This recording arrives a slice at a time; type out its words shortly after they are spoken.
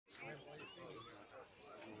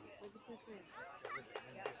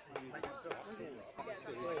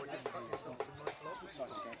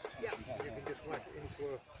You can just whack it into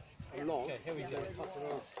a log. Okay, here we go.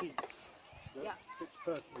 Yeah. Fits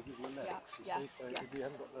perfectly with your legs, you see, so if you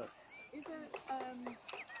haven't got the... Is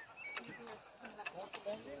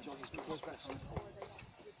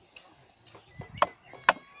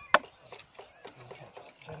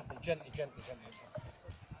there, Gently.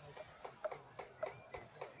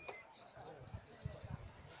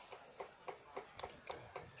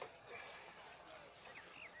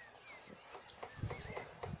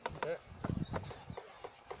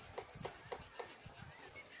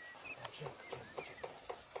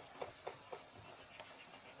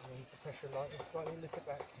 Pressure lightly, slightly lift it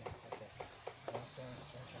back. Yeah, that's it. Down,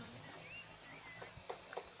 gently.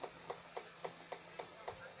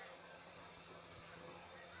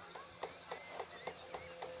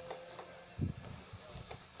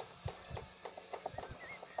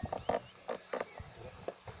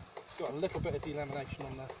 It's got a little bit of delamination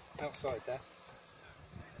on the outside there.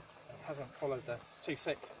 It hasn't followed there. It's too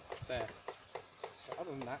thick there. So other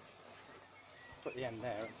than that, put the end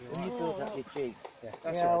there. When you build up your jig,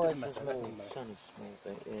 that's all right, doesn't matter. It's only a small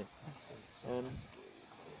bit, yeah.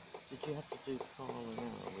 Did you have to do trial and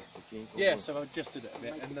error with the jig? Yeah, so I adjusted it a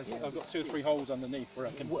bit, and I've got 2 or 3 holes underneath where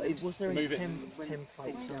I can was there move it.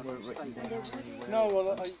 Template somewhere written down? No,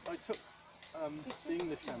 well, I took the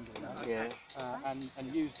English handle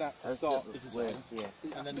and used that to start the design,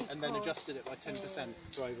 and then adjusted it by 10%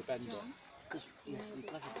 to overbend it. Because you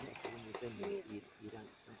bloody careful when you're bending it, you don't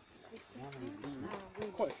snap.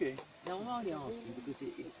 Quite a few. No, I'm only asking because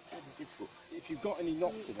it's kind of difficult. If you've got any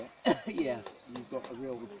knots in it, you've got a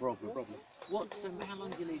real problem. How long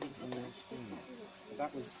do you leave it in the steam?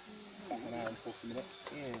 That was about an hour and 40 minutes.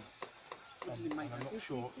 Yeah. I'm not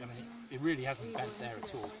sure. I mean, it really hasn't bent there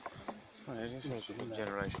at all. Well, it shows what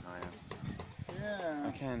generation I am. Yeah.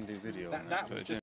 I can do video on that was just